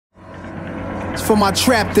It's for my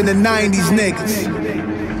trapped in the 90s niggas.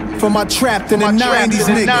 For my trapped in the 90s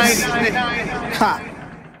niggas. Ha.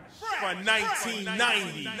 For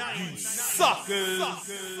 1990, you suckers.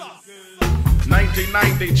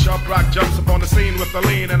 1990, Chub Rock jumps upon the scene with a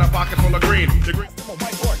lean and a pocket full of green. To learn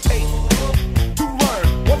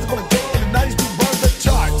what's gonna do in the 90s to burn the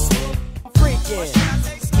charts. Freaking.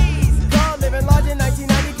 Y'all living large in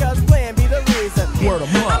 1990, cause plan be the reason. Word of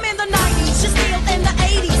mouth. I'm in the 90s, you're still in the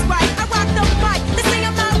 80s, right? I rock the mic, they say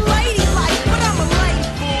I'm not ladylike, but I'm a lady.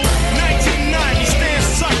 1990, stand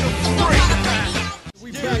sucker free.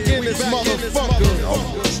 We back in this motherfucker.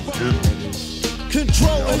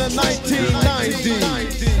 Controlling the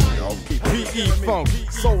 1990s. PE Funk,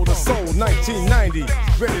 soul to soul, 1990,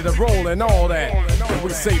 ready to roll and all that. We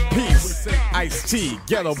say peace, Ice-T,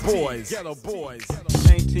 Ghetto Boys.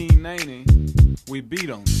 1990, we beat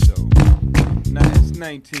on the show. Now it's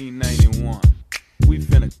 1991. We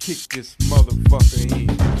finna kick this motherfucker in.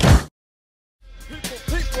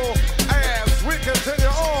 People, as we continue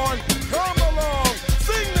on, come along,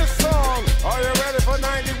 sing this song. Are you ready for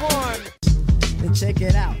 91? Then check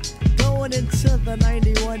it out. Going into the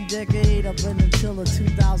 91 decade, up and until the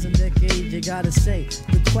 2000 decade, you gotta say,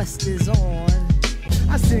 the quest is on.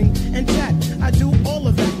 I sing and chat, I do all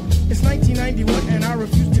of it. It's 1991 and I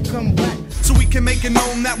refuse to come back. So we can make it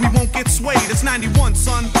known that we won't get swayed. It's 91,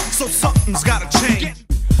 son, so something's gotta change.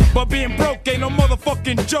 But being broke ain't no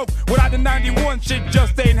motherfucking joke. Without the 91, shit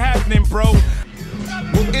just ain't happening, bro.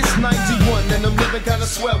 Well, it's 91 and I'm living kinda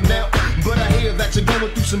swell now. But I hear that you're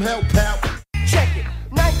going through some hell, pal. Check it.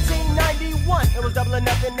 1991, it was double or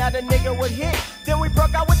nothing, now the nigga would hit. Then we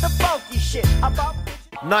broke out with the funky shit. About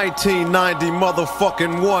 1990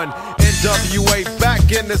 motherfucking one. NWA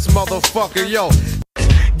back in this motherfucker, yo.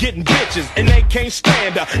 Getting bitches and they can't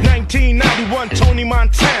stand her. 1991, Tony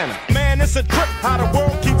Montana. Man, it's a trip how the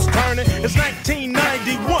world keeps turning. It's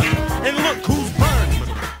 1991, and look who's burning.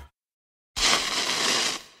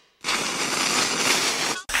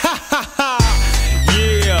 Ha ha ha!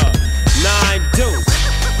 Yeah, 9 Deuce,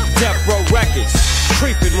 Death Row Records,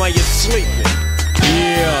 creeping while you're sleeping.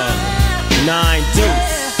 Yeah, 9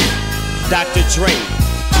 Deuce, Dr. Dre,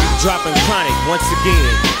 dropping Chronic once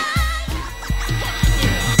again.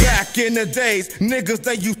 Back in the days, niggas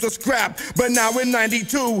they used to scrap, but now in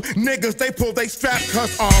 92, niggas they pull they strap,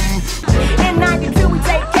 cause in 92 we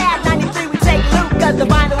take cash, 93 we take loot, cause the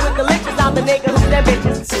vinyl with the liches, I'm the nigga who's their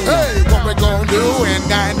bitches. hey, what we gonna do in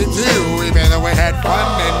 92, even though we had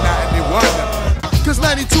fun in 91. Cause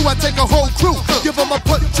 92 I take a whole crew, give them a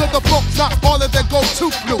punch to the book, not all of them go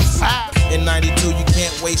too loose. In 92 you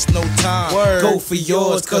can't waste no time. Word. Go for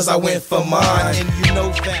yours cause I went for mine. And you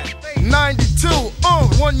know that 92,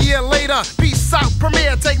 1 year later, peace out,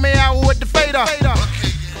 premiere, take me out with the fader.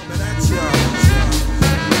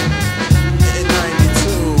 in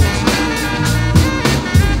 92,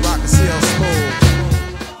 rock and CL Smooth.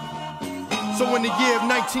 So in the year of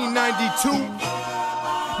 1992,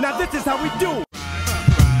 now this is how we do.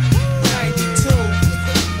 92,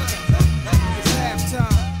 it's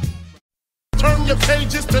halftime. Turn your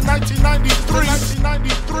pages to 1993.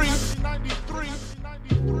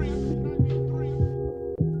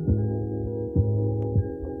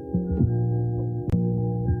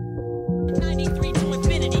 93 to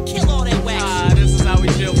infinity, kill all that wax. This is how we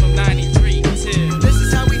feel from 93 till. This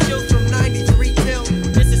is how we feel from 93 till.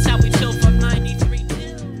 This is how we chill from 93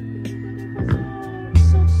 till.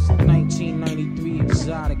 1993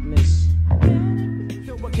 exoticness.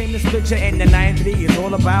 What came this picture in the 90s is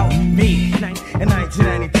all about me. In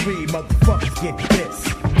 1993, motherfuckers get this.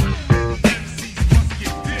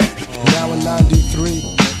 Now in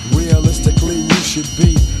 93, realistically you should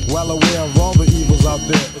be well aware of all the evils out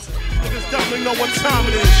there. Niggas definitely know what time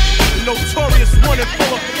it is. The notorious one in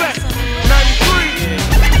full effect. 93.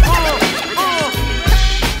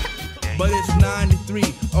 But it's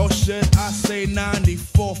 93, or should I say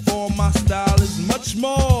 94? For my style is much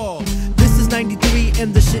more. This is 93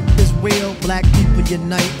 and the shit is real. Black people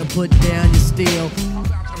unite and put down your steel.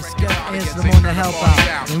 Just gotta answer them on the help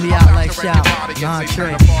out. And we out like shout.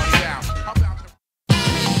 Non-trade.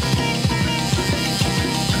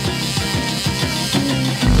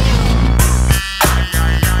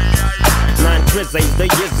 Ain't the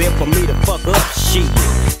years there for me to fuck up shit.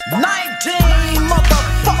 19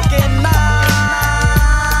 motherfucking 9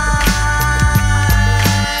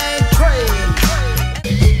 trade.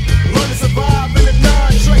 Learn to survive in the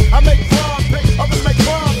 9 trade. I make profit, others make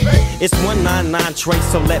profit. It's 199 Trey,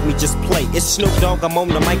 so let me just play. It's Snoop Dogg, I'm on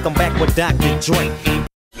the mic, I'm back with Dr. Dre.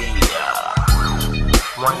 Yeah,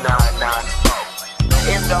 199.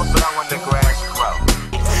 End up, but I'm on the grass grow.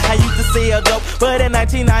 I used to sell dope. But in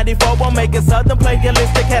 1994, we're making Southern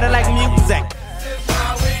playalistic Cadillac music.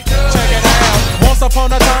 Check it out. Once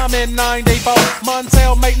upon a time in 94,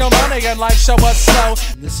 Montel made no money and life show us slow.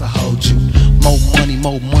 This'll hold you. More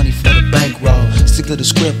money for the bankroll. Stick to the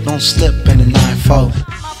script, don't slip in the 9-4.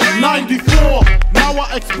 94, now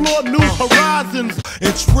I explore new horizons.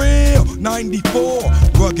 It's real, 94,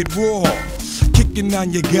 rugged raw, kicking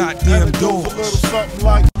down your goddamn door.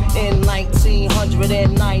 In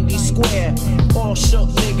 1990 square, all shook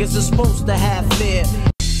niggas is supposed to have fear.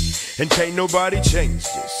 And can't nobody change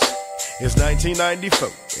this. It's 1994,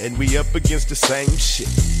 and we up against the same shit.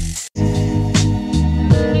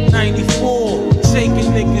 94,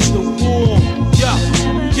 taking niggas to war.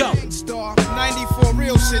 Yo. 94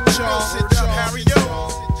 real shit, y'all. Harry, yo.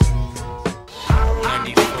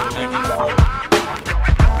 94.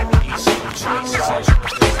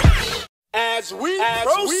 As we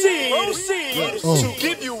proceed to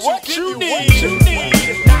give you what you need.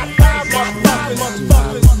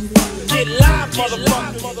 Get live,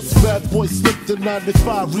 motherfucker. Bad boy slipped to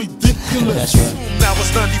 95, ridiculous. Now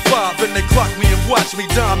it's 95 and they clock me and watch me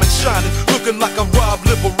diamond shining, looking like I'm Rob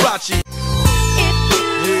Liberace.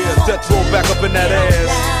 Yeah, death roll back up in that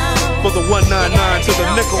ass for the 199 to the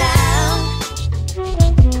nickel.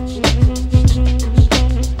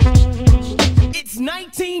 It's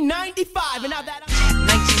 1995 and now that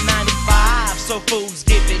 1995, so fools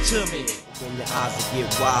give it to me. When your eyes will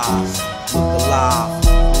get wise, look alive.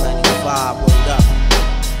 95, word up.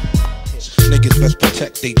 Niggas best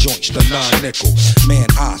protect they joints, the 9 nickel. Man,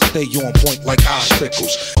 I stay on point like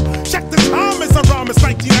icicles. Check the time, it's around, it's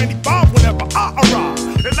 1995 whenever I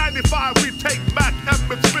arrive. In 95 we take back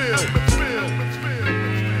Evansville.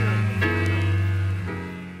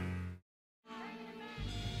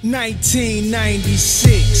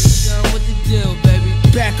 1996. What the deal, baby?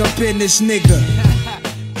 Back up in this nigga.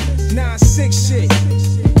 9-6 shit.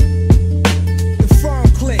 The farm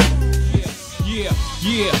click. Yeah.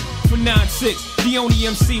 For 9-6, the only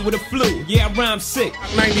MC with a flu. Yeah, I rhyme sick.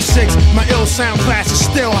 96, my ill sound class is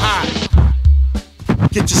still high.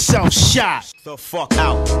 Get yourself shot. The fuck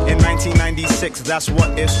out. In 1996, that's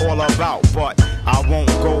what it's all about. But I won't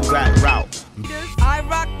go that route. I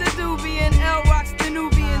rock the doobie and L rocks the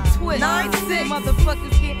Nubian twist. 9-6,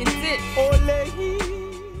 motherfuckers getting dick. Ole.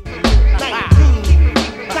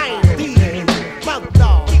 1990, mother,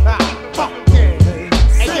 fuck yeah.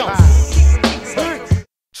 Hey, yo.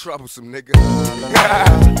 Troublesome nigga.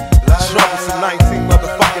 Troublesome 19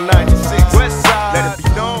 motherfucking 96. West side. Let it be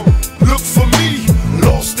known. Look for me,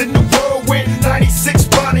 lost in the whirlwind. 96,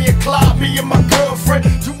 Bonnie and Clyde, me and my girlfriend.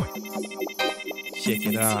 Check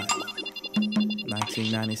it out.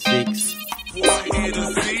 1996.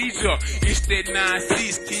 It's that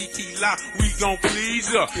 9-6, Kiki Lock, we gon'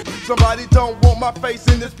 please ya. Somebody don't want my face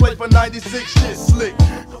in this place for 96 shit slick.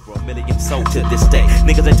 Over a million sold to this day.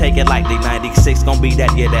 Niggas that take it like they 96 gon' be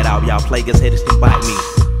that year that all y'all players headed to bite me.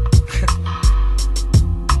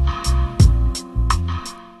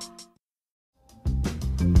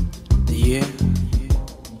 The year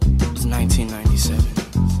was 1997.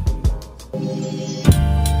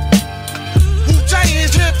 Wu-Tang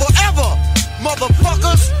is here forever,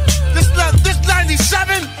 motherfuckers. This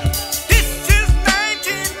 97. This is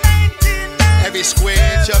 1999. Every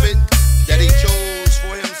square inch of it that he chose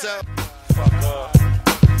for himself.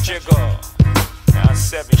 Jigger. Now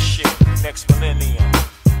 7 shit. Next millennium.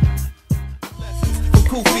 From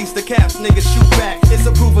cool feast to caps, niggas shoot back. It's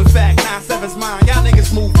a proven fact. 97's mine. Y'all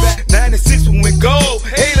niggas move back. 96 we went gold.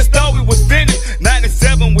 Haters thought we was finished.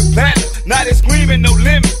 97 we platinum. Now they screaming no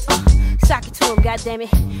limit. Sock it to him, goddammit.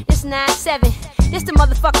 It's 9-7. It's the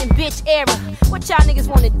motherfucking bitch era. What y'all niggas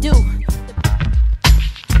wanna do?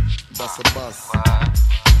 Bust a bus.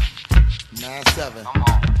 9-7.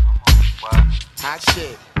 Hot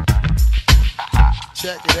shit.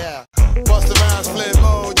 Check it out. Bust around split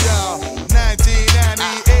mode, y'all.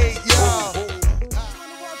 1998, y'all.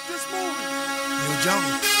 Watch this movie. Yo,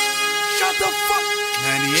 Jungle. Shut the fuck.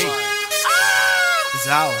 98. It's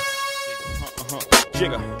ours.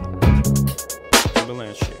 Jigger.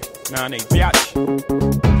 Timberland shit. 9-8, biatch.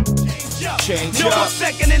 Change up.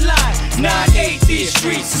 Second in line. 9-8, these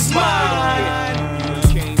streets is mine.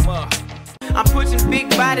 I'm pushing big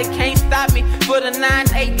body, can't stop me. For the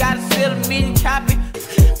 9-8, gotta sell a million copy.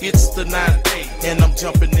 It's the 9-8, and I'm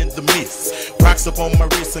jumping in the mist. Rocks up on my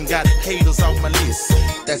wrist and got haters on my list.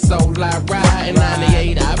 That's all I ride. In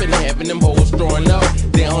 98, I've been having them hoes throwing up.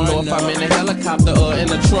 They don't know if I'm in a helicopter or in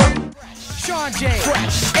a truck. Sean J.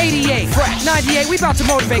 Fresh. 88. Fresh. 98. We about to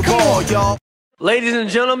motivate. Come on, y'all. Ladies and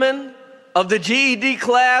gentlemen of the GED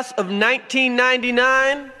class of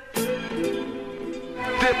 1999,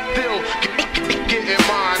 still getting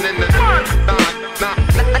mine in the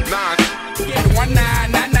 999.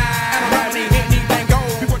 1999.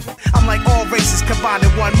 I'm like all races combined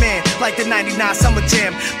in one man, like the 99 Summer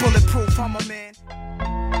Jam. Bulletproof, I'm a man.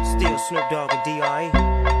 Still Snoop Dogg and D.R.E.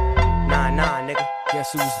 9-9, nigga.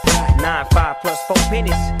 Guess who's back? 9-5 plus 4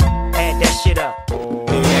 pennies. Add that shit up.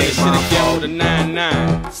 Hey, shit again with a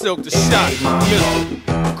 9-9. Silk the shot,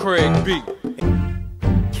 Mr. Craig B.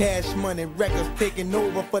 Cash Money Records taking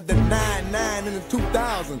over for the 99 in the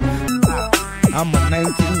 2000s. I'm a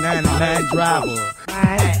 1999 driver.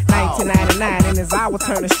 1999 and it's our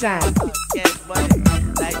turn to shine. Cash Money,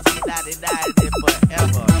 1999 and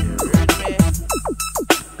forever. You heard me?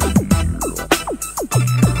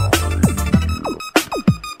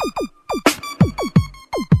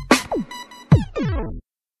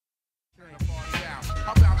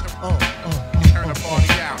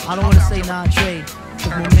 I don't want to say non-trade, cause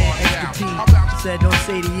my man XP said don't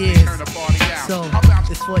say the years, so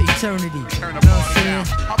it's for eternity, you know what I'm saying?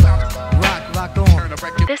 Rock on.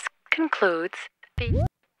 This concludes the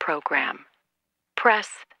program. Press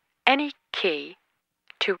any key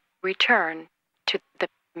to return to the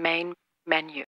main menu.